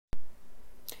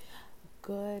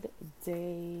Good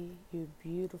day, you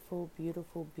beautiful,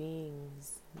 beautiful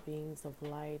beings, beings of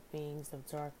light, beings of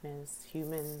darkness,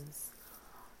 humans,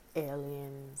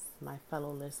 aliens, my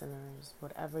fellow listeners,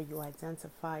 whatever you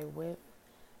identify with.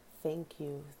 Thank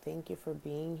you. Thank you for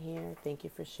being here. Thank you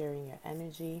for sharing your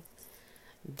energy.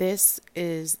 This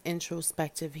is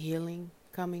introspective healing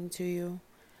coming to you.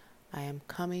 I am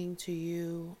coming to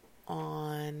you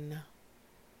on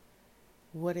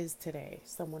what is today?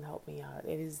 Someone help me out.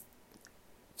 It is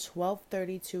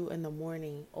 12:32 in the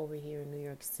morning over here in New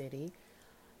York City.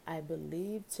 I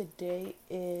believe today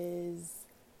is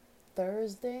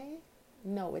Thursday.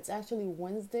 No, it's actually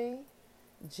Wednesday,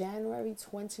 January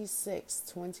 26,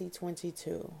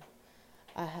 2022.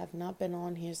 I have not been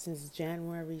on here since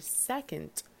January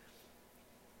 2nd,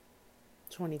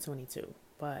 2022.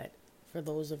 But for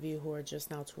those of you who are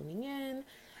just now tuning in,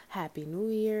 Happy New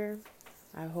Year.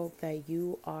 I hope that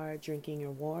you are drinking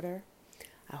your water.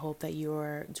 I hope that you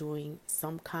are doing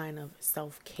some kind of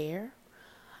self-care.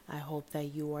 I hope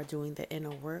that you are doing the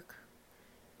inner work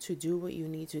to do what you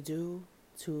need to do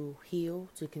to heal,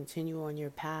 to continue on your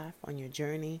path, on your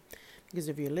journey. Because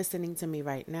if you're listening to me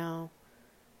right now,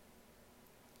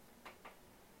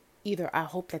 either I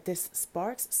hope that this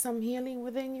sparks some healing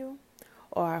within you,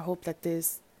 or I hope that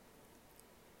this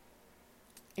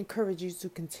encourages you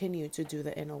to continue to do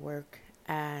the inner work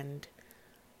and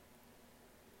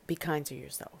be kind to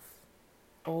yourself.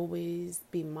 Always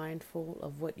be mindful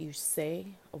of what you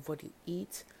say, of what you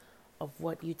eat, of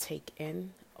what you take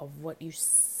in, of what you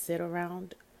sit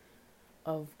around,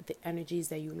 of the energies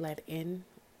that you let in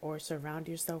or surround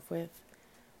yourself with,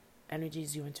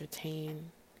 energies you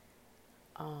entertain.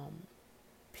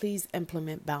 Please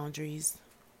implement boundaries,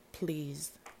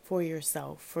 please, for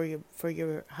yourself, for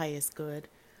your highest good.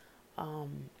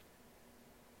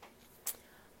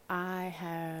 I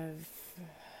have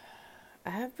I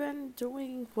have been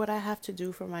doing what I have to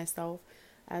do for myself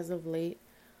as of late.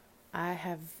 I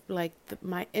have,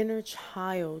 my inner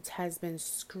child has been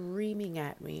screaming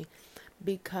at me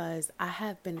because I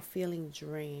have been feeling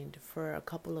drained for a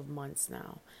couple of months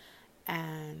now.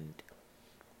 And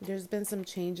there's been some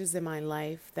changes in my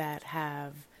life that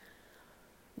have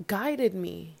guided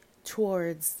me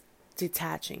towards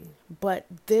detaching. But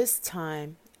this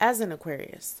time, as an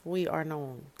Aquarius, we are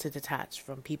known to detach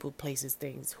from people, places,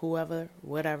 things, whoever,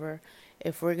 whatever.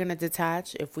 If we're going to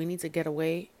detach, if we need to get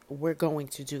away, we're going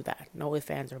to do that. No ifs,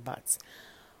 ands, or buts.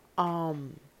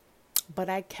 But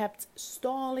I kept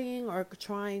stalling or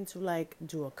trying to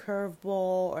do a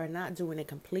curveball or not doing it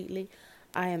completely.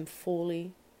 I am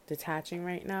fully detaching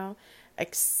right now,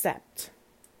 except,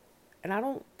 and I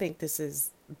don't think this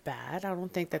is bad. I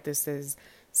don't think that this is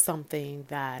something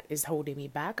that is holding me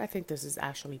back. I think this is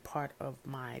actually part of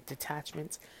my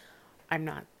detachment. I'm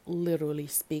not literally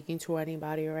speaking to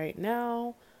anybody right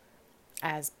now.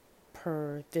 As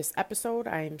per this episode,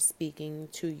 I am speaking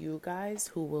to you guys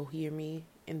who will hear me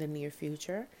in the near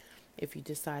future. If you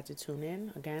decide to tune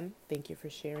in, again, thank you for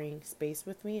sharing space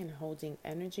with me and holding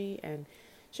energy and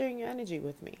sharing your energy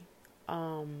with me.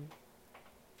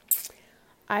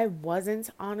 I wasn't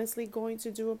honestly going to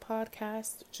do a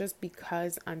podcast just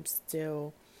because I'm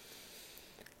still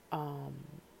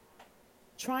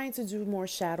trying to do more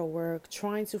shadow work,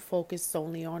 trying to focus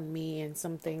solely on me and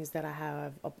some things that I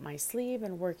have up my sleeve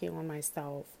and working on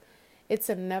myself. It's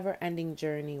a never ending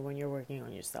journey when you're working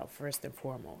on yourself, first and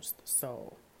foremost.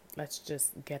 So let's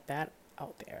just get that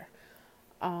out there.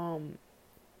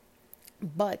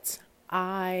 But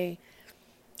I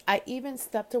even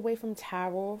stepped away from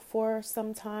tarot for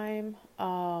some time.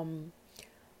 My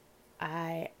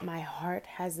heart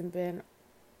hasn't been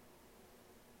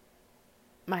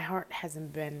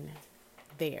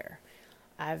there.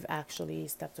 I've actually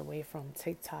stepped away from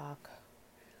TikTok.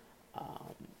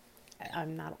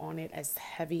 I'm not on it as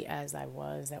heavy as I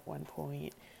was at one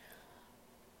point.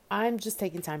 I'm just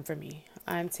taking time for me.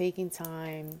 I'm taking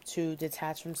time to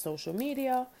detach from social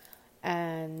media,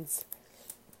 and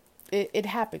it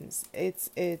happens. It's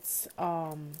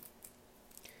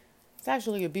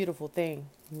actually a beautiful thing.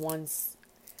 Once,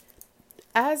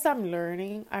 as I'm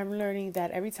learning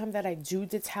that every time that I do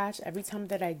detach, every time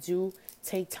that I do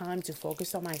take time to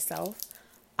focus on myself,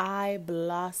 I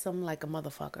blossom like a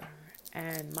motherfucker.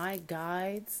 And my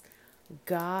guides,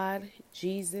 God,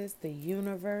 Jesus, the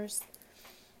universe,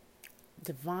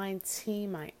 divine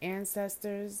team, my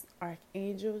ancestors,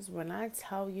 archangels, when I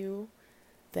tell you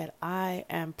that I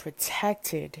am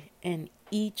protected in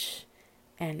each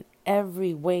and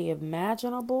every way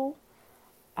imaginable,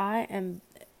 I am,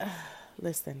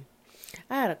 listen,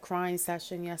 I had a crying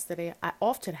session yesterday. I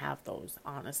often have those,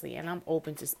 honestly, and I'm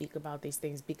open to speak about these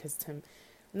things because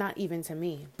not even to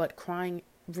me, but crying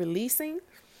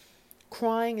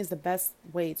is the best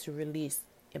way to release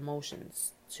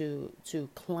emotions, to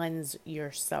cleanse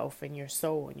yourself and your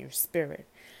soul and your spirit.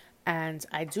 And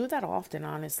I do that often,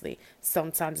 honestly.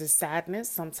 Sometimes it's sadness,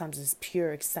 sometimes it's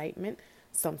pure excitement,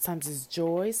 sometimes it's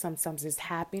joy, sometimes it's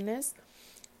happiness.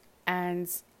 And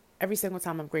every single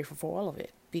time I'm grateful for all of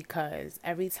it, because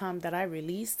every time that I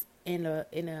release in a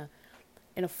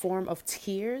form of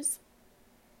tears,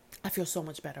 I feel so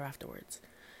much better afterwards.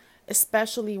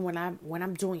 Especially when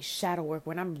I'm doing shadow work,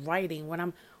 when I'm writing,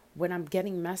 when I'm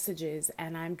getting messages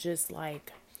and I'm just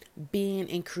like being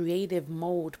in creative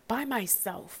mode by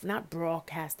myself, not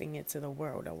broadcasting it to the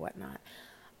world or whatnot.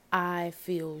 I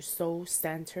feel so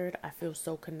centered, I feel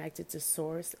so connected to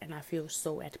source, and I feel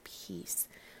so at peace,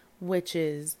 which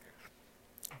is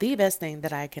the best thing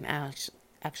that I can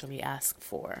actually ask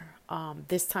for.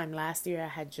 This time last year, I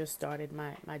had just started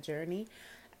my journey,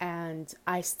 and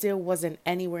I still wasn't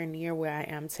anywhere near where I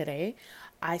am today.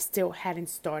 I still hadn't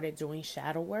started doing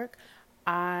shadow work.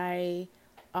 I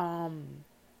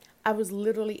I was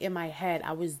literally in my head.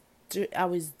 I was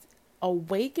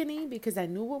awakening because I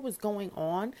knew what was going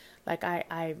on. Like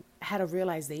I had a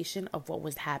realization of what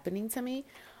was happening to me.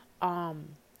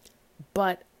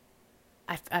 But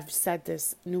I've said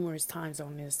this numerous times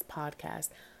on this podcast.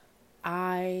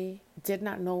 I did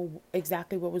not know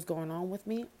exactly what was going on with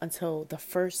me until the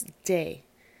first day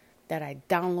that I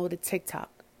downloaded TikTok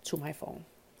to my phone.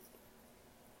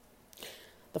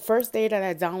 The first day that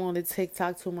I downloaded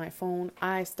TikTok to my phone,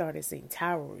 I started seeing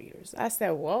tarot readers. I said,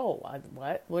 whoa,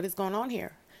 what is going on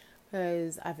here?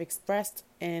 Because I've expressed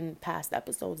in past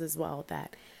episodes as well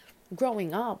that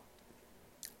growing up,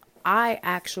 I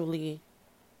actually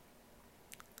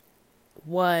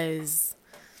was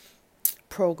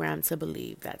programmed to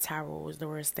believe that tarot was the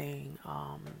worst thing,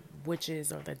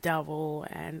 witches or the devil,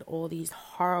 and all these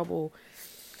horrible,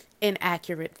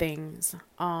 inaccurate things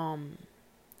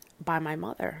by my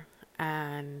mother.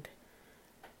 And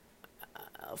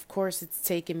of course, it's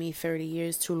taken me 30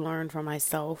 years to learn for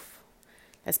myself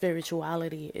that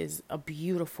spirituality is a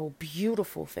beautiful,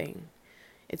 beautiful thing.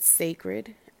 It's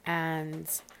sacred, and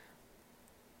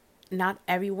not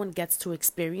everyone gets to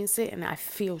experience it. And I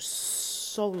feel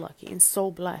so lucky and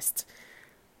so blessed.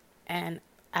 And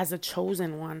as a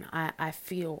chosen one, I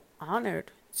feel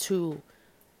honored to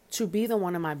be the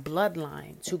one in my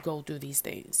bloodline to go through these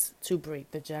things, to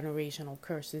break the generational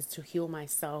curses, to heal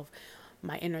myself,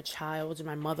 my inner child,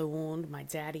 my mother wound, my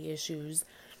daddy issues,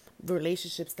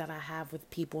 relationships that I have with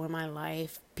people in my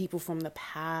life, people from the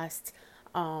past,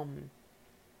 my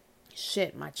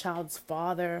child's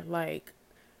father. Like,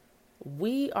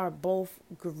 we are both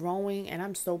growing, and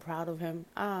I'm so proud of him.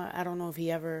 I don't know if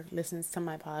he ever listens to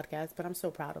my podcast, but I'm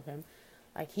so proud of him.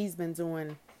 Like, he's been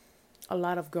doing a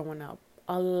lot of growing up,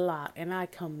 a lot, and I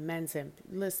commend him.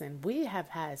 Listen, we have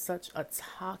had such a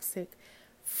toxic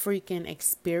freaking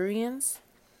experience,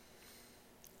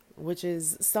 which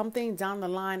is something down the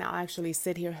line I'll actually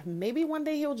sit here. Maybe one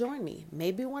day he'll join me.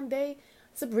 Maybe one day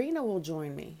Sabrina will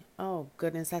join me. Oh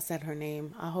goodness, I said her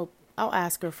name. I hope I'll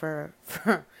ask her for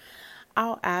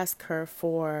I'll ask her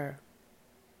for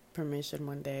permission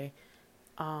one day.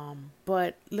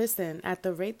 But listen, at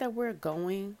the rate that we're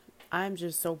going, I'm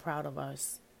just so proud of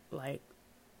us. Like,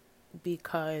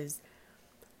 because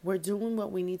we're doing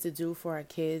what we need to do for our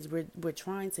kids. We're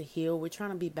trying to heal. We're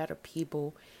trying to be better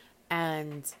people.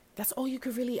 And that's all you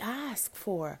could really ask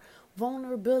for.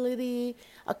 Vulnerability,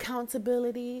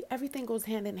 accountability, everything goes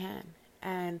hand in hand.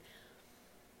 And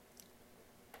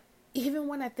even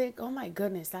when I think, oh my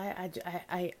goodness,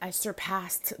 I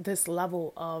surpassed this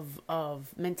level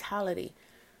of mentality.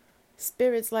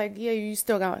 Spirit's like, yeah, you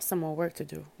still got some more work to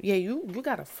do. Yeah, you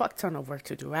got a fuck ton of work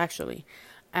to do, actually.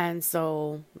 And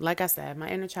so, like I said, my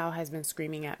inner child has been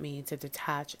screaming at me to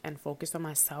detach and focus on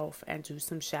myself and do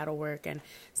some shadow work and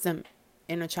some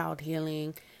inner child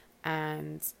healing.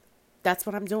 And that's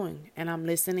what I'm doing. And I'm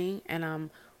listening, and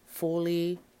I'm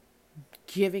fully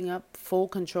giving up full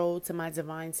control to my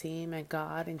divine team and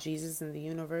God and Jesus and the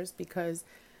universe, because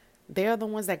they are the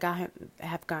ones that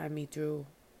have gotten me through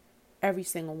every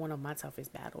single one of my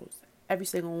toughest battles. Every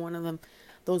single one of them,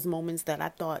 those moments that I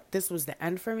thought this was the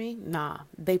end for me, nah,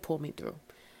 they pulled me through.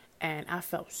 And I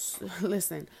felt,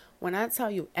 listen, when I tell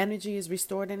you energy is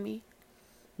restored in me,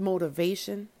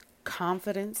 motivation,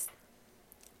 confidence,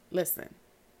 listen,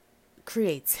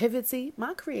 creativity,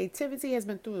 my creativity has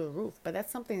been through the roof. But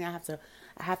that's something I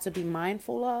have to be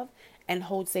mindful of and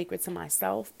hold sacred to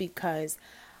myself, because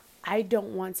I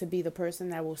don't want to be the person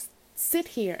that will sit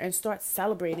here and start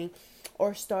celebrating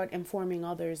or start informing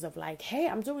others of like, hey,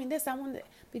 I'm doing this. I want it.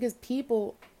 Because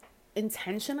people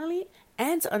intentionally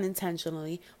and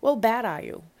unintentionally will bad eye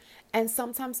you. And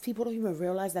sometimes people don't even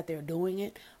realize that they're doing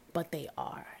it, but they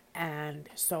are. And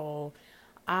so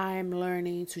I'm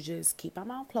learning to just keep my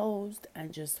mouth closed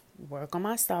and just work on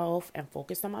myself and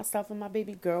focus on myself and my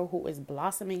baby girl who is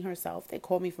blossoming herself. They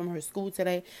called me from her school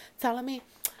today telling me,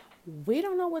 we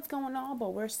don't know what's going on,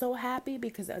 but we're so happy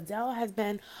because Adele has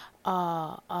been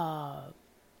a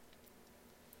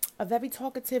very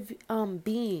talkative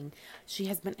being. She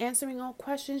has been answering all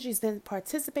questions. She's been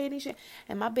participating.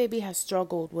 And my baby has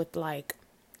struggled with like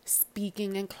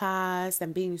speaking in class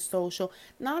and being social.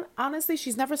 Not honestly,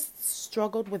 she's never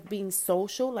struggled with being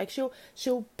social. Like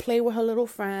she'll play with her little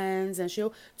friends and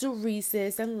she'll do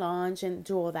recess and lunch and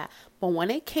do all that. But when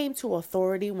it came to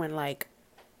authority, when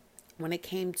it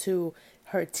came to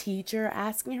her teacher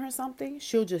asking her something,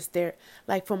 she'll just stare.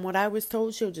 Like from what I was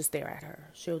told, she'll just stare at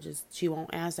her. She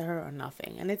won't answer her or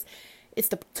nothing. And it's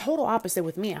the total opposite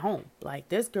with me at home. Like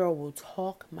this girl will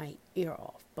talk my ear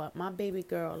off. But my baby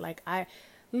girl, like I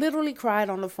literally cried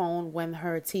on the phone when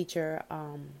her teacher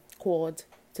called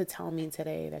to tell me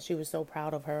today that she was so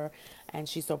proud of her and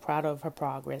she's so proud of her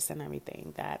progress and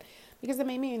everything, that because it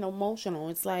made me emotional.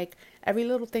 It's like every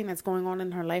little thing that's going on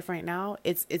in her life right now,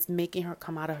 it's making her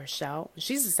come out of her shell.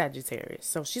 She's a Sagittarius,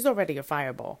 so she's already a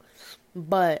fireball,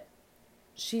 but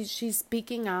she's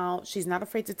speaking out. She's not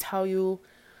afraid to tell you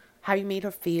how you made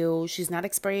her feel. She's not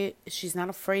afraid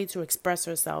to express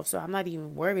herself. So I'm not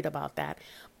even worried about that.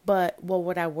 But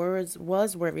what I was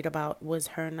worried about was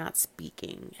her not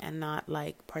speaking and not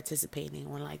like participating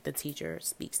when like the teacher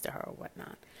speaks to her or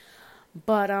whatnot.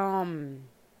 But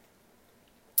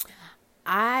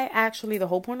I actually, the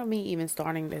whole point of me even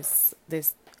starting this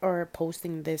or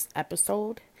posting this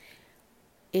episode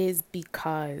is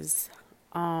because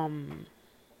I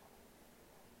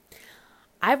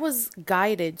was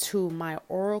guided to my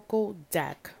Oracle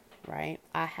deck, right?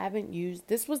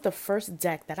 This was the first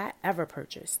deck that I ever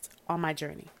purchased on my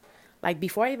journey. Like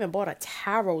before I even bought a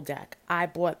tarot deck, I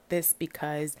bought this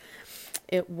because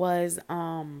it was,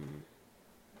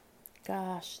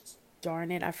 gosh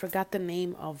darn it, I forgot the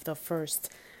name of the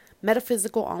first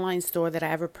metaphysical online store that I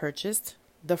ever purchased.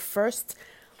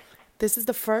 This is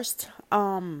the first,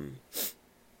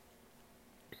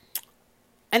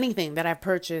 anything that I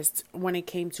purchased when it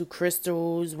came to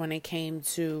crystals, when it came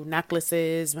to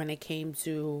necklaces, when it came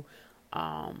to,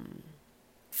 I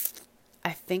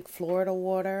think Florida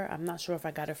water. I'm not sure if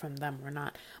I got it from them or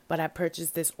not, but I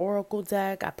purchased this Oracle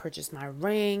deck. I purchased my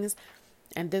rings,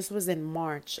 and this was in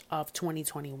March of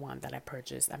 2021 that I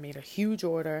purchased. I made a huge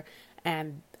order,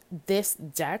 and this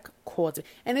deck called it.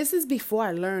 And this is before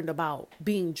I learned about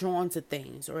being drawn to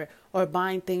things or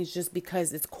buying things just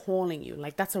because it's calling you.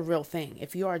 Like that's a real thing.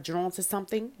 If you are drawn to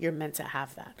something, you're meant to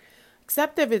have that.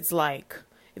 Except if it's like,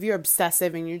 if you're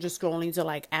obsessive and you're just scrolling to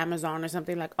like Amazon or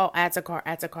something like, oh, add to cart.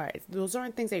 Those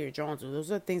aren't things that you're drawn to.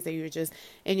 Those are things that you're just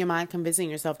in your mind convincing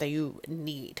yourself that you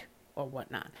need or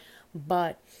whatnot.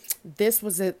 But this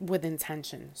was it with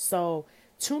intention. So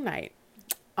tonight,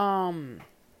 I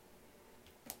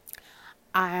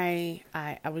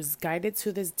was guided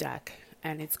to this deck,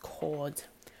 and it's called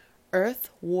Earth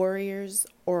Warriors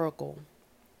Oracle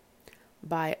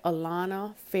by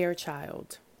Alana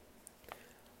Fairchild.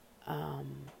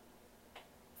 And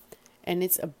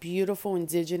it's a beautiful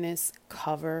indigenous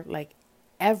cover. Like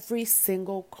every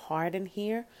single card in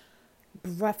here,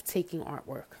 breathtaking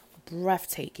artwork.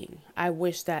 Breathtaking. I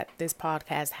wish that this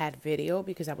podcast had video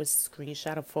because I would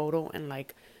screenshot a photo and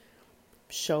like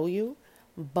show you,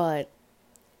 but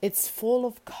it's full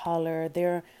of color.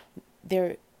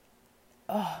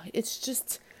 It's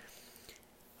just,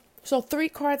 so 3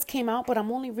 cards came out, but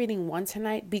I'm only reading one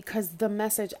tonight because the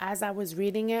message, as I was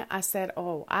reading it, I said,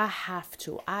 oh, I have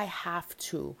to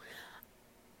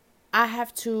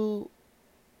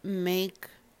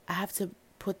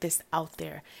put this out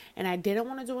there. And I didn't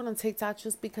want to do it on TikTok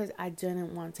just because I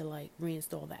didn't want to like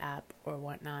reinstall the app or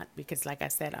whatnot, because like I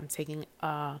said, I'm taking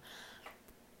a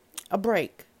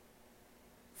break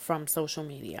from social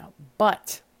media.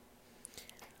 But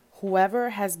whoever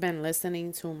has been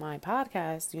listening to my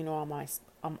podcast, you know,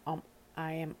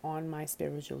 I am on my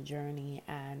spiritual journey,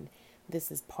 and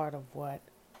this is part of what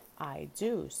I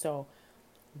do. So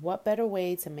what better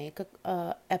way to make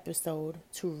a episode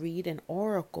to read an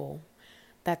oracle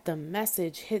that the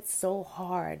message hits so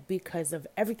hard because of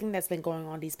everything that's been going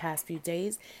on these past few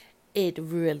days. It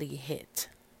really hit.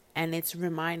 And it's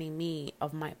reminding me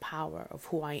of my power, of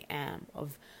who I am,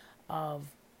 of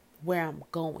where I'm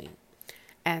going.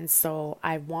 And so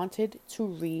I wanted to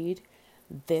read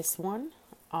this one.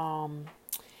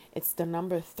 It's the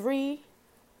number 3,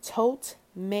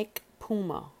 Totemic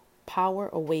Puma, Power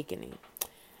Awakening.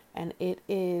 And it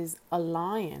is a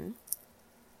lion.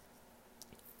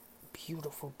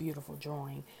 Beautiful, beautiful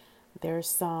drawing. There's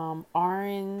some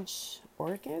orange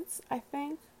orchids, I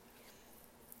think,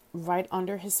 right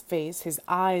under his face. His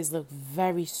eyes look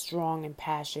very strong and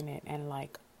passionate, and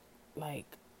like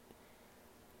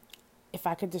if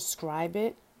I could describe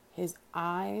it, his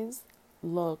eyes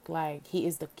look like he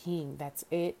is the king. That's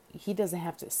it. He doesn't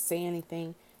have to say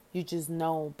anything. You just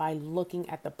know by looking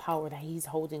at the power that he's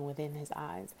holding within his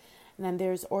eyes. And then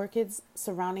there's orchids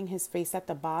surrounding his face at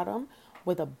the bottom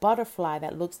with a butterfly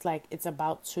that looks like it's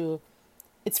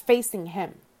facing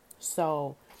him.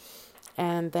 So,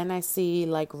 and then I see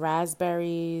like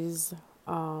raspberries.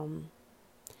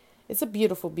 It's a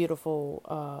beautiful,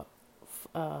 beautiful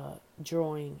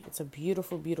drawing. It's a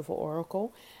beautiful, beautiful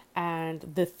oracle. And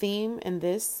the theme in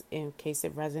this, in case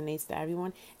it resonates to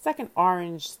everyone, it's like an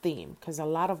orange theme because a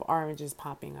lot of orange is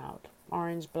popping out.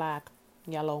 Orange, black,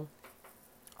 yellow,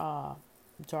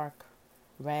 dark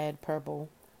red, purple,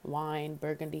 wine,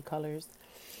 burgundy colors.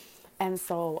 And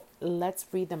so let's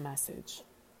read the message.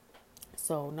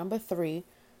 So number 3,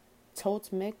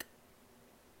 Totemic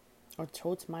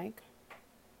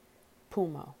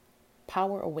Puma,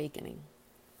 Power Awakening.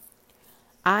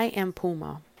 I am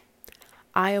Puma.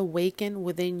 I awaken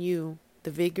within you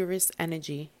the vigorous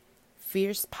energy,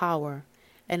 fierce power,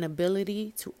 and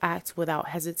ability to act without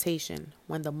hesitation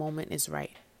when the moment is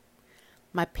right.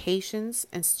 My patience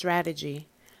and strategy,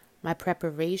 my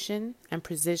preparation and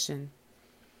precision,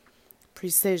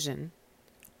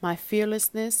 my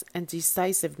fearlessness and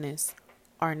decisiveness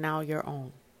are now your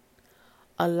own.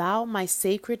 Allow my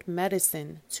sacred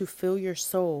medicine to fill your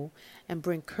soul and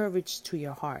bring courage to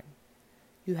your heart.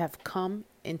 You have come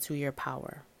into your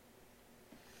power.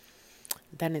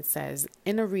 Then it says,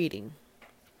 in a reading,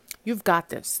 you've got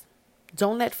this.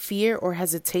 Don't let fear or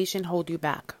hesitation hold you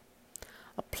back.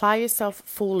 Apply yourself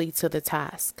fully to the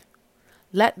task.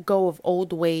 Let go of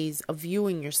old ways of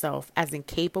viewing yourself as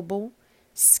incapable,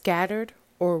 scattered,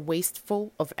 or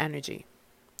wasteful of energy.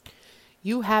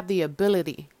 You have the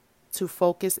ability to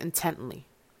focus intently,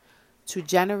 to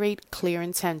generate clear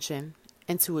intention,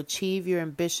 and to achieve your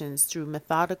ambitions through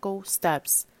methodical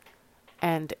steps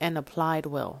and an applied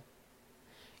will.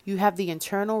 You have the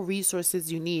internal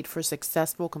resources you need for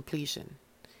successful completion.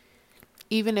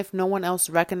 Even if no one else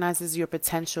recognizes your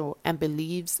potential and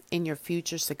believes in your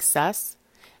future success,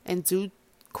 in due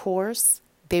course,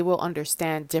 they will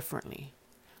understand differently.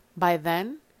 By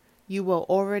then, you will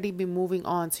already be moving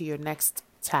on to your next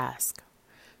task.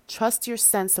 Trust your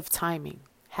sense of timing.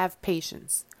 Have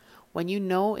patience. When you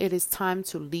know it is time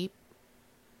to leap,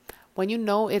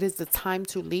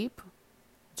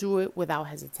 do it without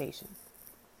hesitation.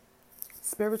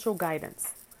 Spiritual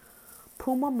guidance.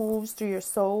 Puma moves through your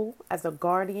soul as a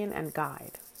guardian and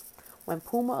guide. When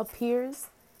Puma appears,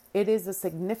 it is a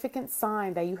significant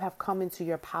sign that you have come into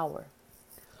your power.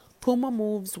 Puma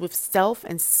moves with stealth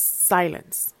and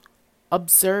silence,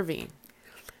 observing,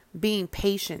 being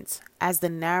patient as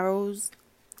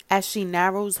she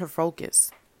narrows her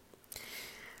focus.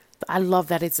 I love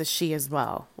that it's a she as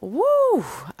well. Woo!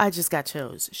 I just got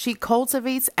chills. She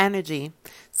cultivates energy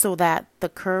so that the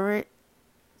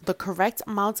correct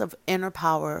amount of inner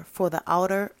power for the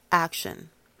outer action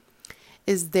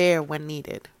is there when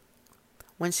needed.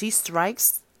 When she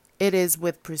strikes, it is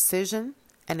with precision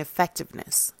and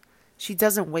effectiveness. She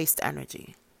doesn't waste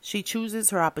energy. She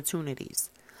chooses her opportunities.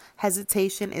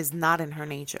 Hesitation is not in her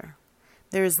nature.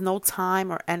 There is no time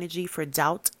or energy for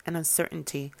doubt and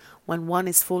uncertainty when one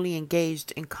is fully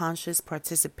engaged in conscious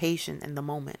participation in the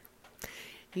moment.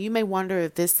 You may wonder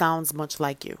if this sounds much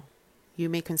like you. You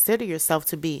may consider yourself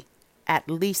to be, at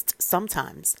least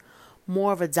sometimes,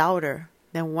 more of a doubter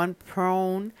than one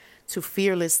prone to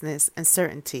fearlessness and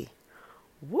certainty.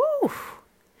 Woo!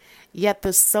 Yet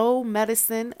the soul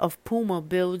medicine of Puma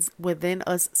builds within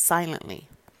us silently.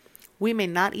 We may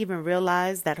not even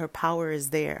realize that her power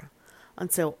is there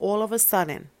until all of a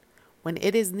sudden, when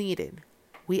it is needed,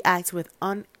 we act with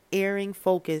unerring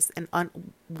focus and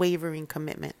unwavering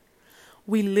commitment.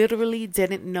 We literally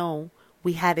didn't know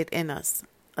we had it in us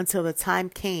until the time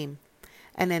came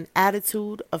and an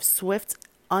attitude of swift,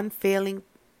 unfailing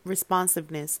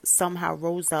responsiveness somehow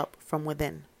rose up from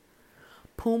within.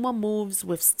 Puma moves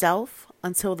with stealth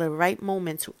until the right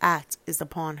moment to act is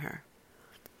upon her.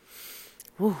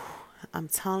 Whew, I'm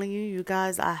telling you, you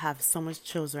guys, I have so much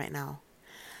chills right now.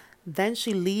 Then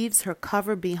she leaves her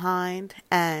cover behind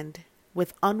and,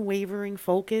 with unwavering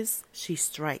focus, she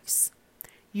strikes.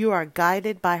 You are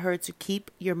guided by her to keep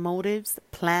your motives,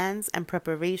 plans, and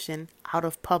preparation out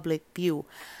of public view.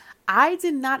 I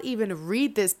did not even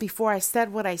read this before I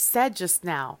said what I said just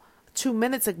now. 2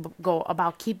 minutes ago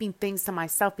about keeping things to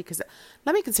myself because,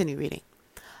 let me continue reading.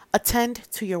 Attend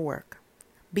to your work.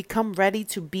 Become ready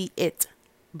to be it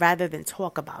rather than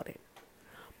talk about it.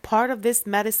 Part of this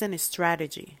medicine is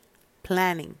strategy,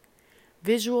 planning,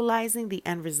 visualizing the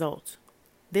end result.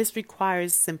 This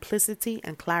requires simplicity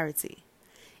and clarity.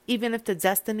 Even if the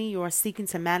destiny you are seeking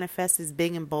to manifest is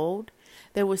big and bold,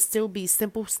 there will still be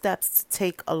simple steps to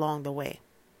take along the way.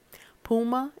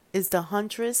 Puma is the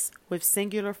huntress with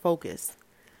singular focus.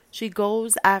 She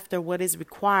goes after what is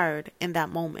required in that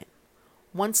moment,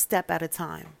 one step at a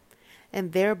time,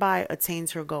 and thereby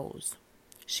attains her goals.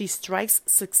 She strikes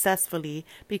successfully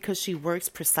because she works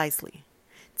precisely.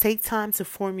 Take time to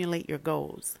formulate your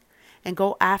goals and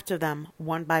go after them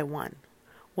one by one.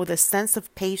 With a sense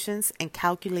of patience and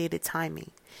calculated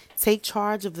timing, take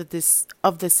charge of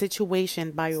the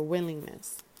situation by your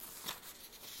willingness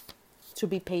to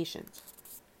be patient,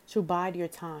 to bide your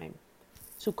time,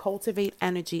 to cultivate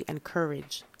energy and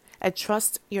courage, and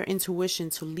trust your intuition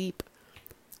to leap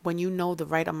when you know the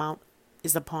right amount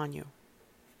is upon you,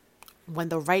 when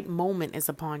the right moment is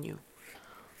upon you.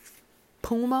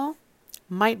 Puma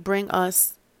might bring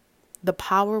us the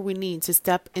power we need to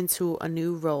step into a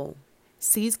new role,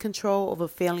 seize control of a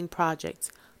failing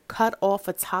project, cut off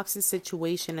a toxic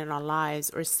situation in our lives,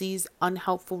 or seize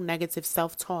unhelpful negative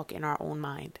self-talk in our own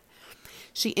mind.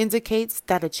 She indicates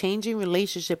that a changing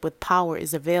relationship with power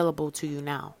is available to you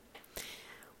now.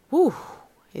 Whew.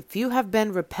 If you have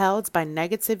been repelled by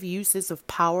negative uses of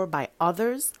power by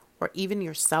others or even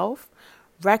yourself,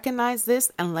 recognize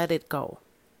this and let it go.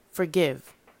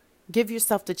 Forgive. Give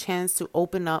yourself the chance to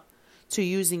open up to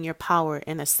using your power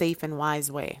in a safe and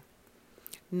wise way.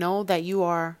 Know that you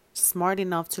are smart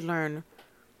enough to learn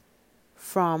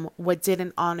from what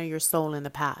didn't honor your soul in the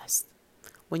past.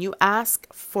 When you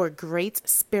ask for a great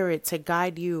spirit to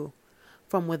guide you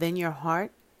from within your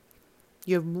heart,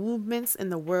 your movements in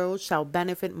the world shall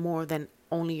benefit more than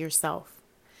only yourself.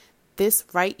 This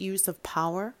right use of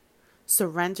power,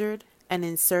 surrendered and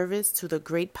in service to the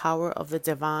great power of the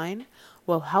divine,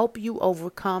 will help you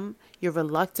overcome your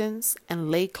reluctance and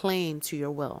lay claim to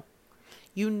your will.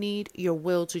 You need your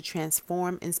will to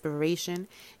transform inspiration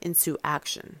into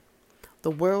action.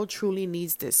 The world truly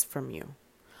needs this from you.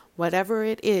 Whatever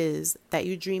it is that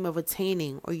you dream of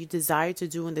attaining or you desire to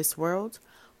do in this world,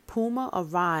 Puma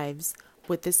arrives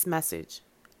with this message.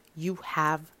 You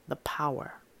have the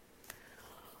power.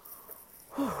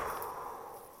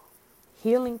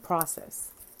 Healing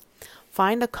process.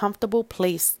 Find a comfortable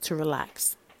place to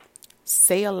relax.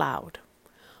 Say aloud,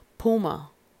 Puma,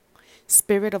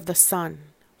 spirit of the sun,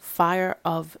 fire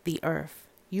of the earth,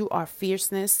 you are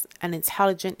fierceness and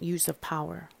intelligent use of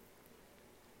power,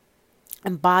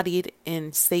 embodied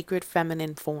in sacred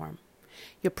feminine form.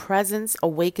 Your presence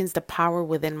awakens the power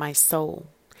within my soul,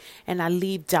 and I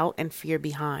leave doubt and fear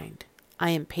behind.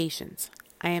 I am patient.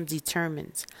 I am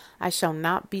determined. I shall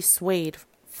not be swayed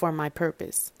for my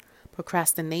purpose.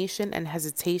 Procrastination and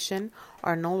hesitation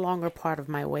are no longer part of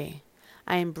my way.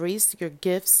 I embrace your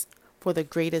gifts for the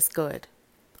greatest good.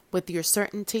 With your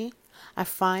certainty, I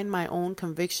find my own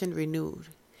conviction renewed.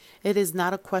 It is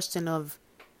not a question of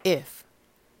if,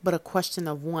 but a question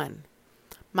of when.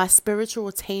 My spiritual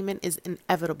attainment is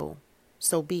inevitable,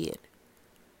 so be it.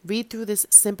 Read through this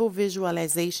simple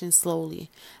visualization slowly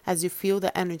as you feel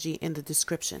the energy in the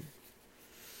description.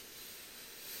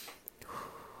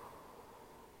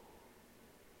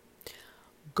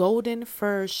 Golden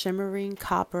fur shimmering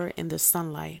copper in the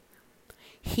sunlight,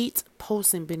 heat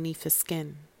pulsing beneath the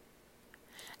skin.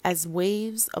 As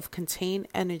waves of contained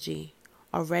energy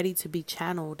are ready to be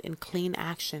channeled in clean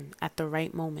action at the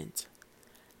right moment.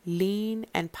 Lean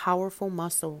and powerful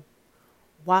muscle,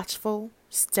 watchful,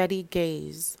 steady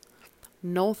gaze,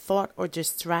 no thought or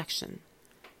distraction,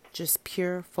 just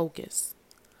pure focus.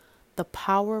 The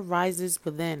power rises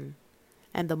within,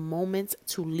 and the moment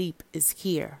to leap is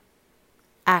here.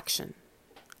 Action,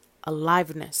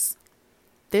 aliveness.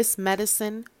 This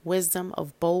medicine, wisdom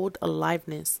of bold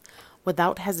aliveness,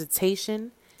 without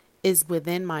hesitation, is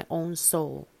within my own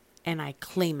soul, and I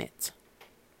claim it.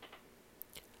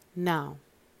 Now,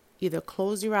 either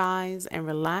close your eyes and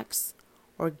relax,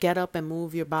 or get up and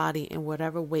move your body in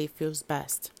whatever way feels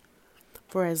best.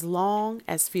 For as long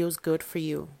as feels good for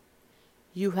you,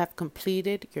 you have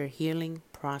completed your healing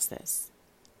process.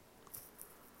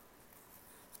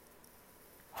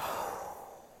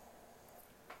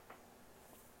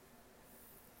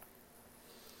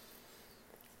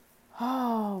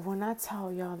 Oh, when I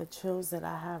tell y'all the chills that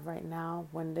I have right now,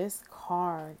 when this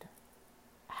card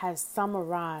has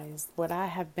summarized what I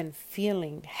have been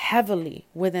feeling heavily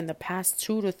within the past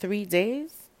 2 to 3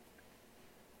 days,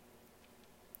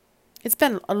 It's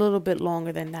been a little bit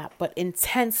longer than that, but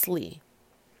intensely.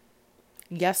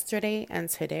 Yesterday and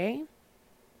today,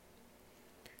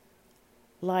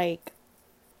 like,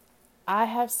 I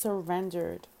have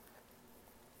surrendered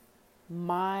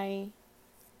my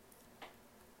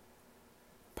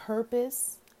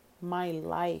purpose, my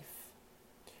life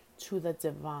to the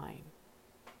divine.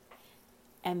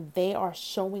 And they are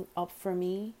showing up for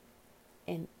me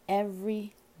in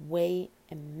every way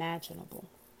imaginable.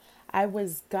 I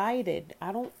was guided.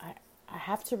 I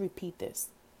have to repeat this.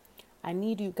 I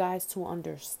need you guys to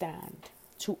understand,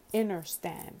 to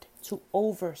understand, to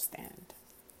overstand.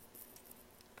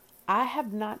 I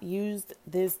have not used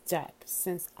this deck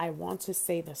since, I want to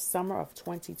say, the summer of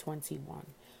 2021.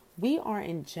 We are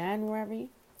in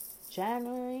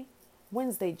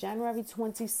Wednesday, January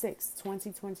 26th,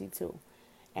 2022.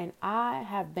 And I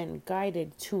have been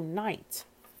guided tonight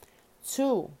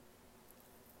to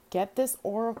get this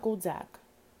oracle deck,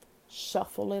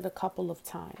 shuffle it a couple of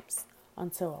times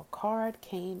until a card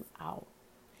came out.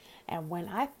 And when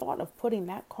I thought of putting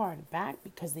that card back,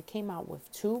 because it came out with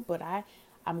two, but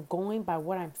I'm going by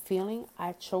what I'm feeling,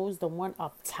 I chose the one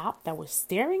up top that was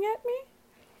staring at me.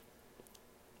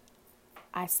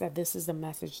 I said, this is the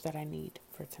message that I need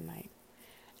for tonight.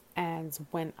 And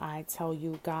when I tell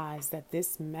you guys that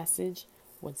this message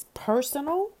was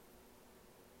personal,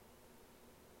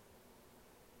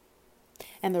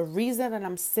 and the reason that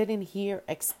I'm sitting here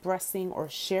expressing or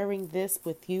sharing this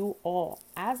with you all,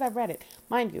 as I read it,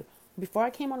 mind you, before I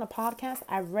came on the podcast,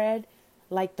 I read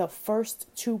like the first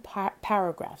two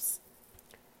paragraphs.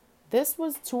 This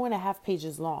was 2.5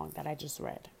 pages long that I just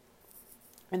read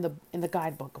in the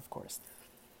guidebook, of course.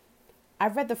 I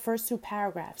read the first two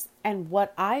paragraphs, and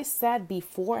what I said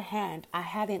beforehand, I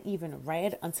hadn't even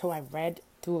read until I read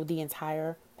through the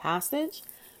entire passage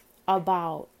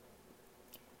about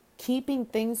keeping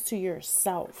things to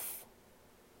yourself.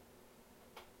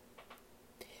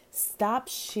 Stop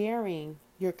sharing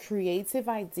your creative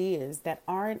ideas that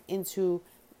aren't into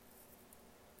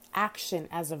action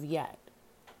as of yet,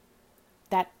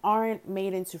 that aren't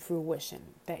made into fruition,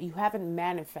 that you haven't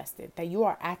manifested, that you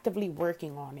are actively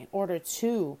working on in order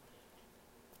to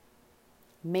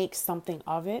make something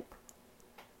of it.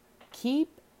 Keep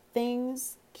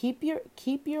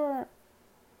your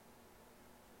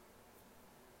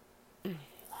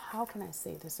how can I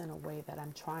say this in a way that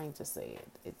I'm trying to say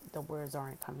it? The words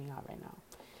aren't coming out right now.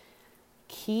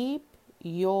 Keep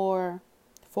your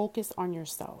focus on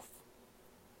yourself.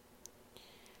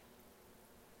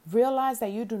 Realize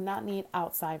that you do not need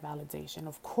outside validation.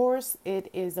 Of course, it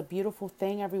is a beautiful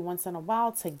thing every once in a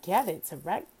while to get it,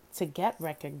 to get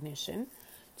recognition,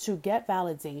 to get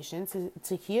validation,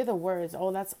 to hear the words,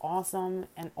 oh, that's awesome,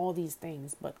 and all these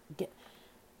things. But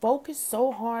focus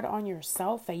so hard on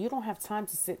yourself that you don't have time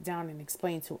to sit down and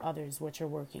explain to others what you're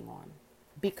working on,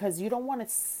 because you don't want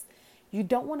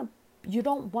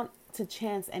to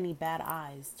chance any bad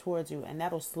eyes towards you, and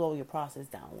that'll slow your process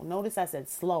down. Well, notice I said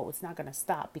slow. It's not going to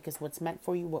stop, because what's meant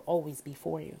for you will always be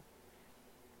for you.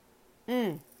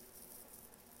 Can't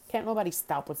nobody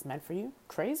stop what's meant for you?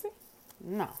 Crazy?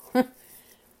 No.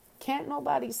 Can't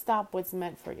nobody stop what's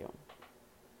meant for you.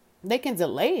 They can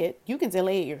delay it. You can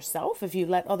delay it yourself if you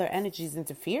let other energies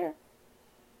interfere.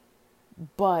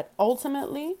 But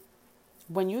ultimately,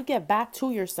 when you get back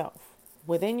to yourself,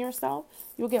 within yourself,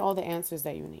 you'll get all the answers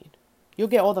that you need. You'll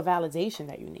get all the validation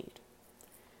that you need.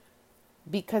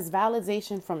 Because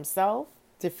validation from self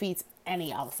defeats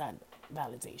any outside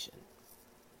validation.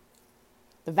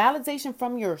 The validation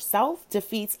from yourself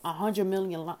defeats 100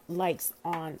 million likes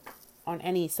on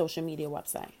any social media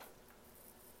website.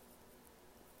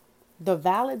 The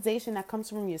validation that comes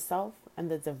from yourself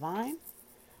and the divine,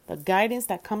 the guidance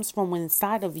that comes from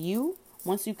inside of you,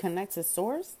 once you connect to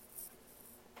source,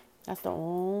 that's the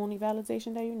only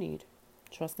validation that you need.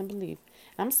 Trust and believe.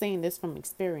 And I'm saying this from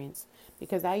experience,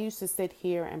 because I used to sit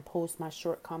here and post my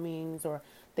shortcomings or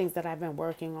things that I've been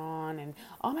working on, and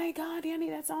oh my God,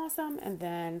 Annie, that's awesome. And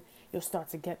then you'll start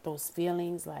to get those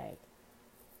feelings like,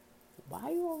 why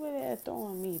are you over there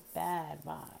throwing me bad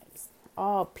vibes?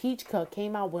 Oh, Peachka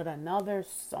came out with another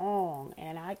song,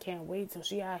 and I can't wait till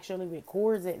she actually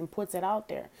records it and puts it out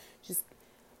there.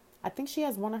 I think she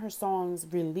has one of her songs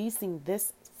releasing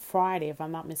this Friday, if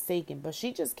I'm not mistaken. But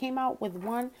she just came out with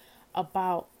one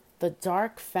about the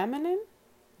dark feminine,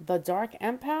 the dark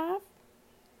empath.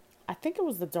 I think it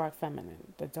was the dark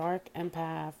feminine, the dark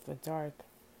empath, the dark.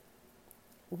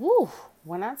 Woo!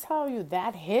 When I tell you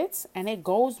that hits and it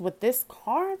goes with this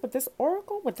card, with this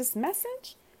oracle, with this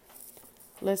message.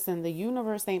 Listen, the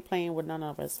universe ain't playing with none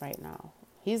of us right now.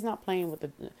 He's not playing with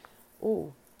the...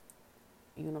 Ooh,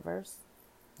 universe.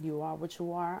 You are what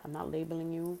you are. I'm not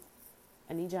labeling you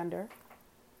any gender.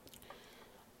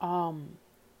 Um,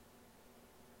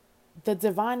 the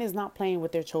divine is not playing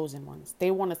with their chosen ones.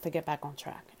 They want us to get back on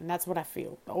track. And that's what I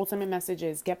feel. The ultimate message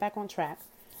is get back on track.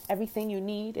 Everything you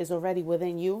need is already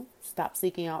within you. Stop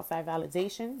seeking outside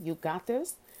validation. You got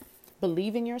this.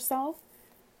 Believe in yourself.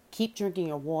 Keep drinking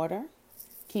your water.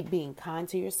 Keep being kind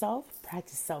to yourself.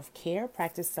 Practice self-care.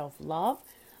 Practice self-love.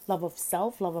 Love of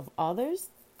self, love of others.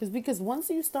 Because once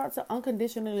you start to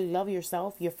unconditionally love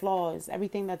yourself, your flaws,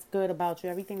 everything that's good about you,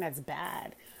 everything that's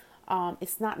bad,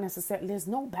 it's not necessary. There's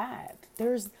no bad.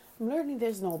 I'm learning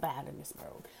there's no bad in this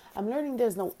world. I'm learning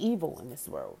there's no evil in this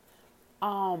world.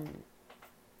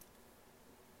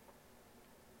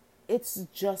 It's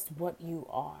just what you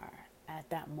are at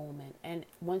that moment. And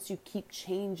once you keep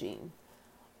changing,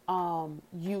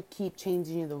 you keep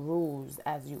changing the rules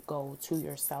as you go to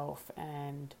yourself.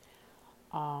 And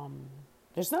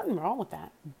there's nothing wrong with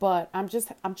that. But I'm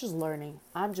just learning.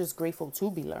 I'm just grateful to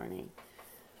be learning.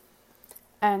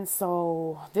 And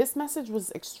so this message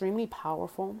was extremely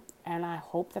powerful. And I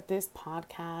hope that this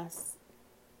podcast,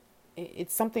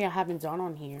 it's something I haven't done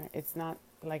on here. It's not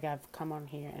like I've come on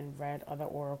here and read other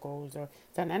oracles or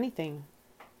done anything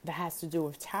that has to do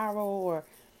with tarot or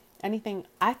anything.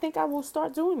 I think I will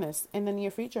start doing this in the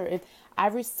near future. If I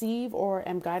receive or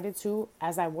am guided to,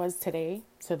 as I was today,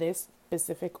 to this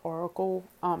specific oracle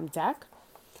deck,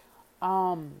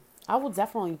 I will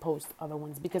definitely post other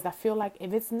ones, because I feel like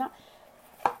if it's not...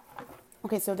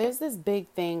 Okay, so there's this big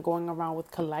thing going around with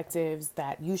collectives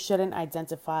that you shouldn't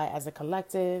identify as a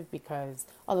collective because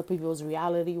other people's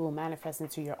reality will manifest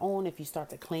into your own if you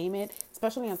start to claim it,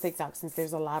 especially on TikTok, since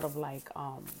there's a lot of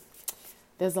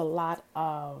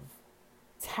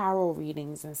tarot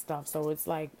readings and stuff. So it's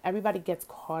like everybody gets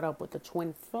caught up with the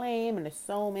twin flame and the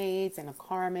soulmates and the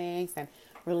karmics and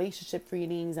relationship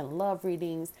readings and love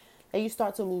readings, and you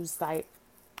start to lose sight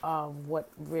of what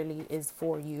really is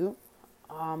for you.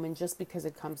 And just because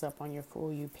it comes up on your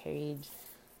For You page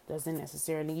doesn't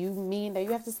necessarily mean that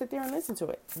you have to sit there and listen to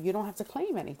it. You don't have to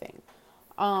claim anything.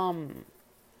 But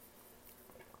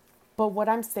what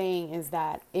I'm saying is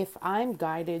that if I'm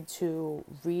guided to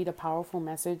read a powerful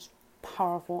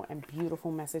and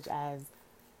beautiful message as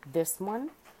this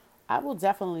one, I will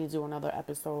definitely do another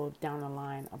episode down the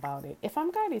line about it if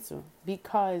I'm guided to.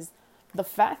 Because the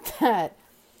fact that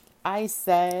I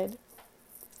said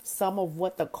some of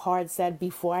what the card said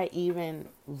before I even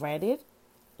read it,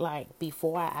 like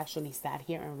before I actually sat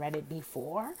here and read it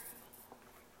before,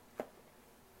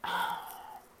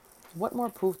 what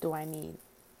more proof do I need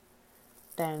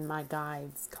than my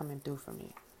guides coming through for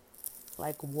me?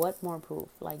 Like, what more proof?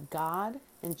 Like, God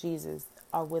and Jesus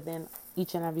are within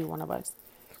each and every one of us.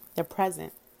 They're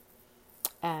present.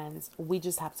 And we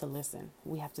just have to listen.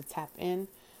 We have to tap in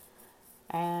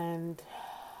and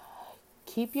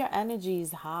keep your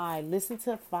energies high. Listen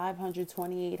to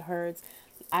 528 hertz.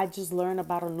 I just learned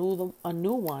about a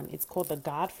new one. It's called the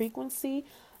God frequency,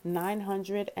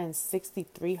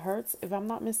 963 hertz, if I'm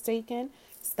not mistaken.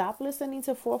 Stop listening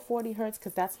to 440 hertz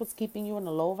because that's what's keeping you in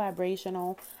a low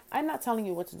vibrational. I'm not telling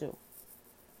you what to do.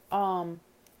 I'm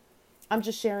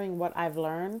just sharing what I've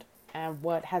learned and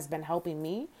what has been helping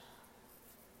me.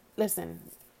 Listen,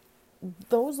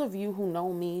 those of you who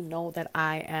know me know that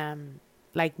I am...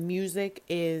 Like, music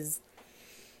is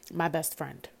my best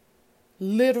friend.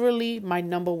 Literally my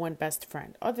number one best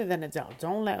friend. Other than Adele.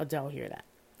 Don't let Adele hear that.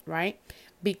 Right?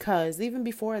 Because even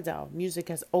before Adele, music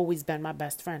has always been my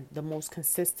best friend. The most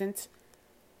consistent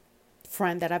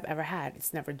friend that I've ever had.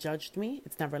 It's never judged me.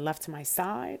 It's never left to my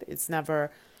side. It's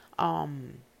never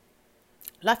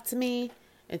left me.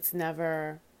 It's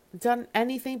never done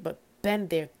anything but been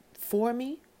there for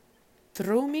me,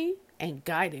 through me, and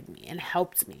guided me and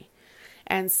helped me.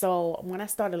 And so when I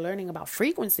started learning about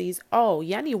frequencies,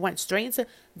 Yanni went straight into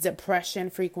depression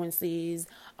frequencies,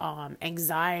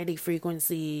 anxiety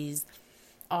frequencies,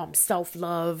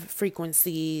 self-love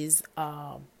frequencies.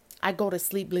 I go to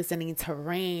sleep listening to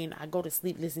rain. I go to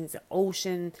sleep listening to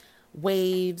ocean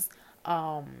waves.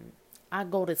 I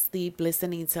go to sleep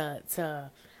listening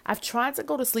to I've tried to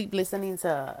go to sleep listening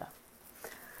to,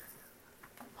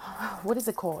 what is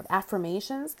it called?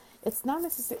 Affirmations. It's not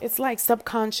necessarily, it's like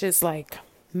subconscious, like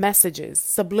messages,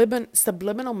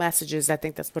 subliminal messages. I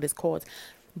think that's what it's called.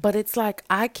 But it's like,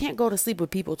 I can't go to sleep with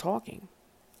people talking.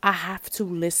 I have to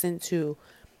listen to,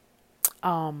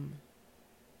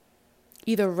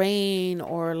 either rain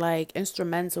or like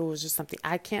instrumentals or something.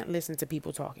 I can't listen to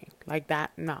people talking like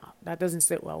that. Nah, that doesn't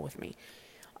sit well with me.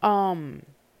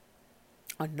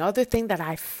 Another thing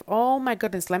that oh my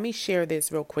goodness, let me share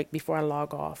this real quick before I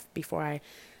log off, before I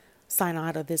sign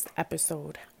out of this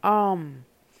episode.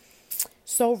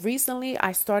 So recently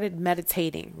I started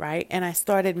meditating, right? And I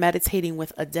started meditating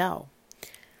with Adele.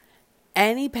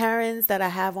 Any parents that I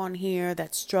have on here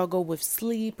that struggle with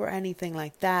sleep or anything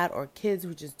like that, or kids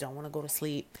who just don't want to go to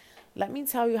sleep, let me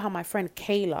tell you how my friend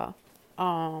Kayla,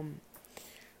 I'm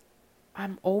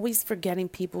always forgetting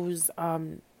people's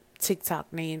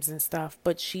TikTok names and stuff,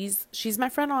 but she's my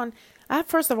friend on.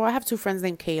 First of all, I have two friends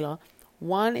named Kayla.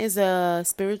 One is a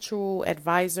spiritual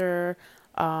advisor,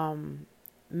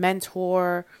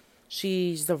 mentor.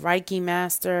 She's the Reiki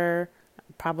master.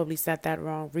 Probably said that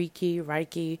wrong.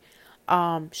 Reiki.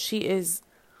 She is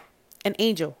an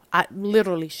angel.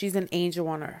 She's an angel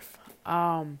on earth.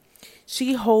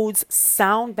 She holds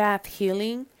sound bath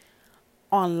healing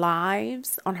on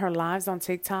her lives on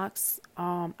TikToks.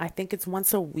 I think it's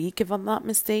once a week, if I'm not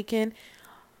mistaken.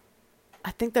 I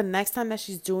think the next time that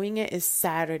she's doing it is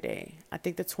Saturday. I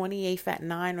think the 28th at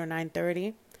 9 or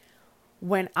 9:30.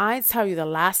 When I tell you the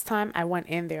last time I went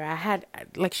in there, I had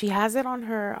like she has it on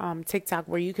her TikTok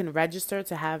where you can register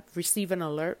to have receive an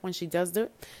alert when she does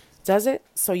it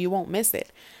so you won't miss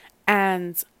it.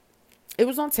 And it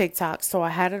was on TikTok, so I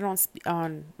had it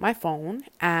on my phone,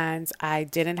 and I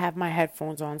didn't have my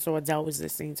headphones on, so Adele was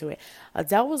listening to it.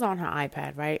 Adele was on her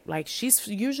iPad, right? Like she's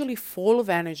usually full of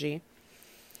energy,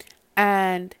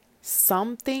 and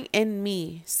something in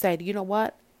me said, you know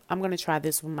what? I'm going to try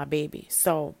this with my baby.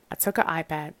 So I took her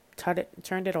iPad,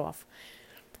 turned it off,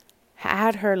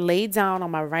 had her lay down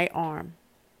on my right arm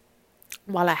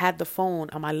while I had the phone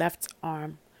on my left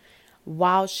arm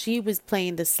while she was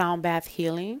playing the sound bath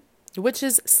healing, which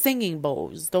is singing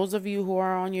bowls. Those of you who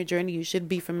are on your journey, you should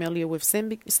be familiar with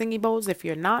singing bowls. If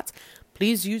you're not,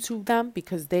 please YouTube them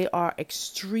because they are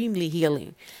extremely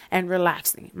healing and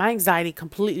relaxing. My anxiety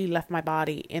completely left my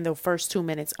body in the first 2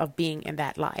 minutes of being in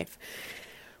that live.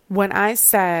 When I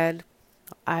said,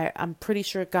 I'm pretty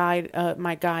sure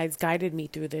my guides guided me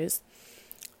through this.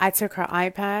 I took her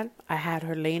iPad. I had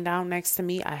her laying down next to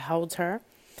me. I held her.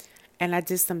 And I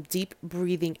did some deep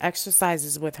breathing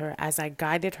exercises with her as I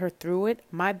guided her through it.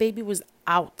 My baby was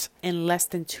out in less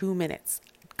than 2 minutes,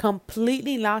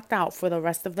 completely knocked out for the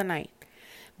rest of the night.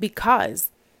 Because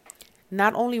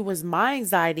not only was my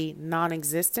anxiety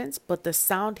non-existent, but the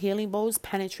sound healing bowls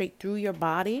penetrate through your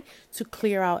body to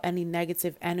clear out any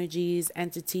negative energies,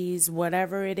 entities,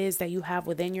 whatever it is that you have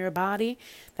within your body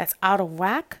that's out of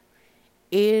whack.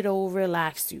 It'll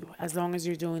relax you as long as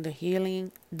you're doing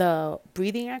the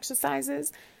breathing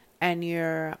exercises, and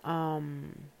you're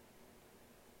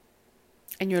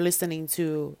listening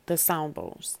to the sound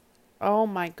bowls. Oh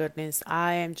my goodness,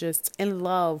 I am just in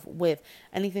love with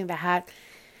anything that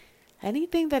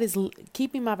is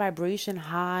keeping my vibration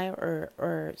high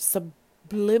or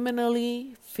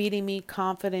subliminally feeding me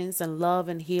confidence and love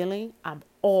and healing. I'm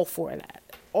all for that.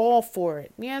 All for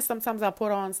it. Yeah, sometimes I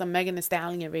put on some Megan Thee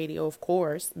Stallion radio, of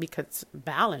course, because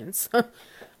balance.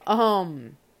 But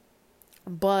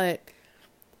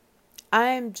I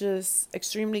am just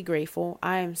extremely grateful.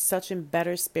 I am such in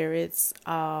better spirits.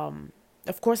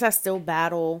 Of course, I still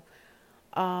battle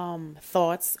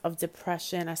thoughts of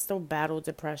depression. I still battle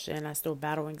depression. I still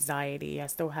battle anxiety. I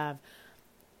still have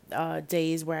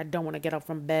days where I don't want to get up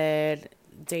from bed.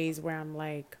 Days where I'm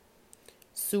like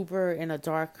super in a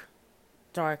dark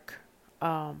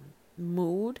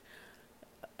mood.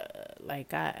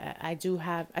 Like I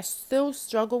still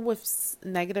struggle with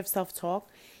negative self-talk,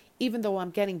 even though I'm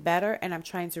getting better and I'm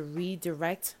trying to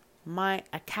redirect I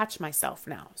catch myself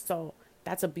now. So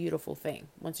that's a beautiful thing.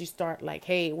 Once you start like,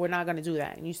 hey, we're not going to do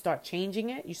that. And you start changing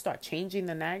it. You start changing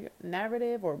the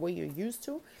narrative or what you're used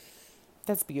to.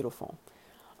 That's beautiful.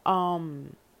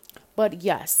 But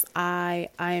yes, I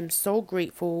am so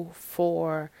grateful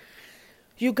for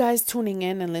you guys tuning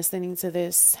in and listening to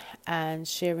this and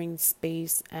sharing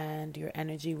space and your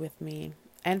energy with me,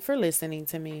 and for listening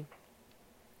to me,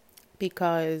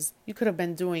 because you could have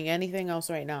been doing anything else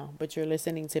right now, but you're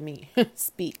listening to me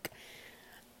speak.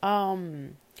 I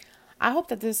hope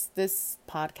that this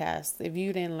podcast, if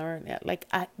you didn't learn it, like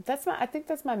I think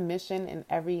that's my mission in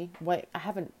every way. I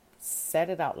haven't said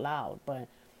it out loud, but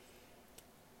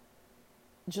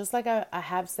just like I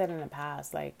have said in the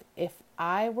past, like if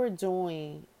I would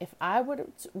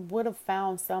have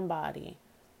found somebody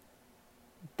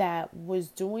that was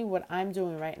doing what I'm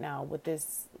doing right now with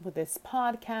this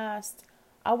podcast,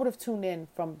 I would have tuned in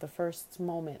from the first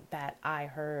moment that I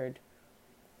heard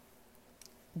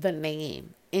the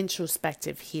name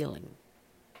introspective healing.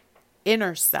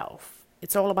 Inner self.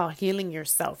 It's all about healing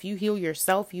yourself. You heal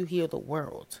yourself, you heal the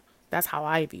world. That's how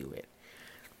I view it.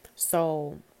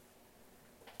 So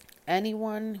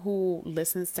anyone who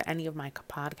listens to any of my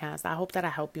podcasts, I hope that I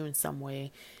help you in some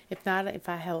way. If not, if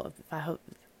I help,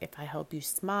 if I help you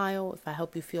smile, if I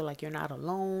help you feel like you're not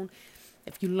alone,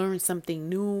 if you learn something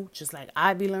new, just like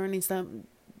I be learning some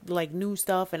like new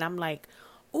stuff, and I'm like,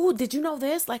 oh, did you know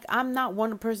this? Like, I'm not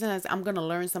one person that's I'm gonna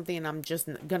learn something and I'm just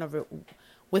gonna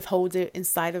withhold it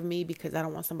inside of me because I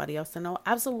don't want somebody else to know.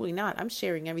 Absolutely not. I'm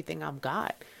sharing everything I've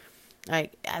got.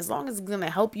 Like, as long as it's gonna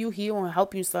help you heal and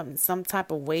help you some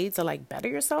type of way to like better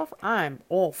yourself, I'm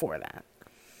all for that.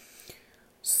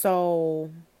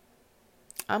 So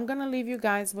I'm gonna leave you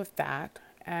guys with that,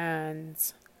 and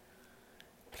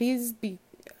please be.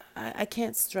 I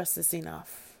can't stress this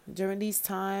enough. During these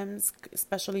times,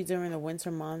 especially during the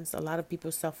winter months, a lot of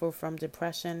people suffer from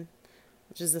depression,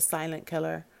 which is a silent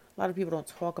killer. A lot of people don't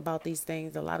talk about these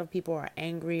things. A lot of people are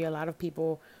angry. A lot of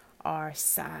people are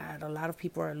sad. A lot of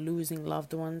people are losing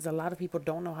loved ones. A lot of people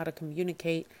don't know how to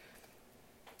communicate.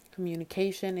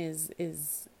 Communication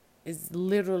is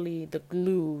literally the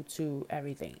glue to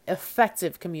everything.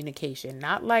 Effective communication,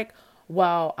 not like,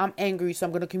 well, I'm angry, so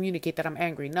I'm going to communicate that I'm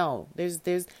angry. No, there's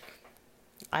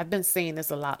I've been saying this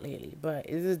a lot lately, but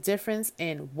there's a difference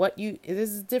in what you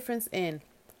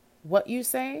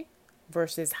say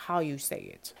versus how you say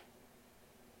it,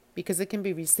 because it can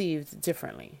be received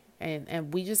differently.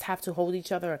 And we just have to hold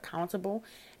each other accountable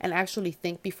and actually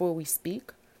think before we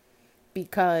speak,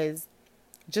 because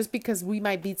just because we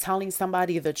might be telling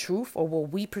somebody the truth or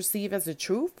what we perceive as the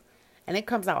truth and it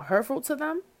comes out hurtful to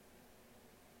them,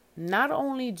 not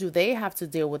only do they have to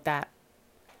deal with that,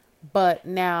 but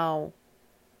now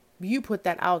you put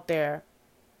that out there,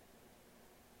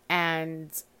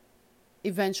 and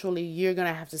eventually you're going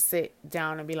to have to sit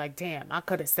down and be like, damn, I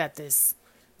could have said this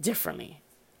differently.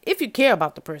 If you care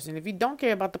about the person. If you don't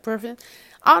care about the person,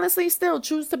 honestly, still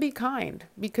choose to be kind,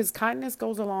 because kindness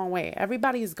goes a long way.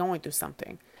 Everybody is going through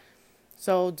something.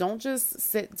 So don't just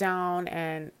sit down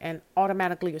and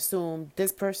automatically assume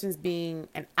this person's being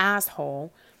an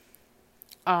asshole.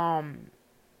 And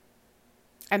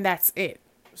that's it.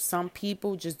 Some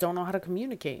people just don't know how to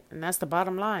communicate, and that's the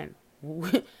bottom line.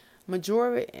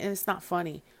 Majority, and it's not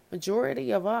funny,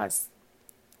 majority of us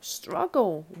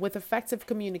struggle with effective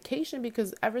communication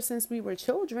because ever since we were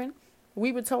children,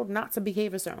 we were told not to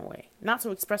behave a certain way, not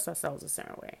to express ourselves a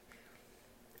certain way.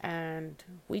 And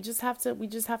we just have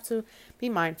to be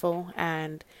mindful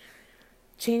and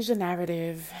change the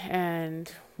narrative. And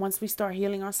once we start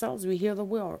healing ourselves, we heal the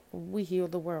world. We heal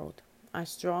the world. I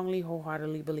strongly,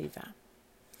 wholeheartedly believe that.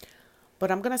 But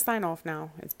I'm going to sign off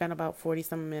now. It's been about 40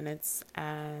 some minutes,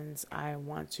 and I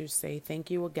want to say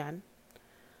thank you again.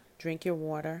 Drink your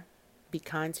water. Be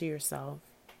kind to yourself.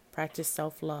 Practice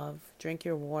self-love. Drink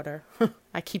your water.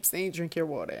 I keep saying drink your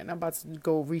water, and I'm about to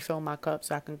go refill my cup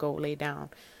so I can go lay down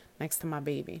next to my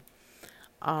baby.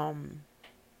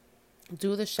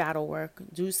 Do the shadow work.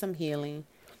 Do some healing.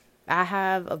 I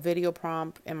have a video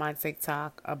prompt in my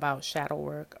TikTok about shadow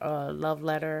work, a love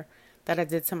letter that I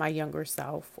did to my younger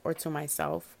self or to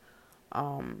myself,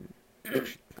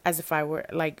 as if I were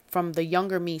like from the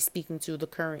younger me speaking to the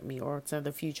current me or to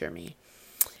the future me.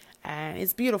 And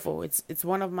it's beautiful. It's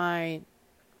one of my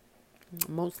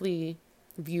mostly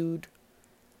viewed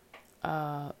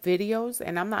videos,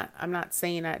 and I'm not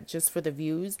saying that just for the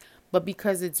views, but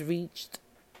because it's reached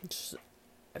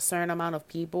a certain amount of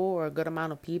people or a good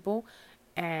amount of people,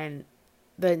 and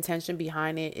the intention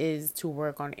behind it is to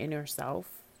work on inner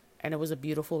self. And it was a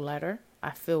beautiful letter.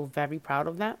 I feel very proud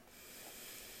of that.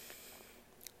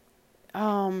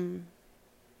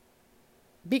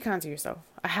 Be kind to yourself.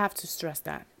 I have to stress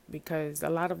that, because a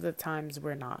lot of the times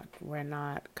we're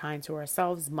not kind to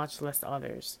ourselves, much less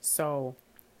others. So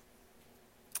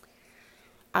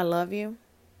I love you.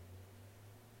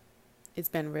 It's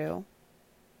been real.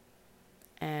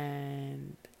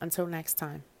 And until next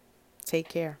time, take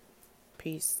care.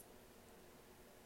 Peace.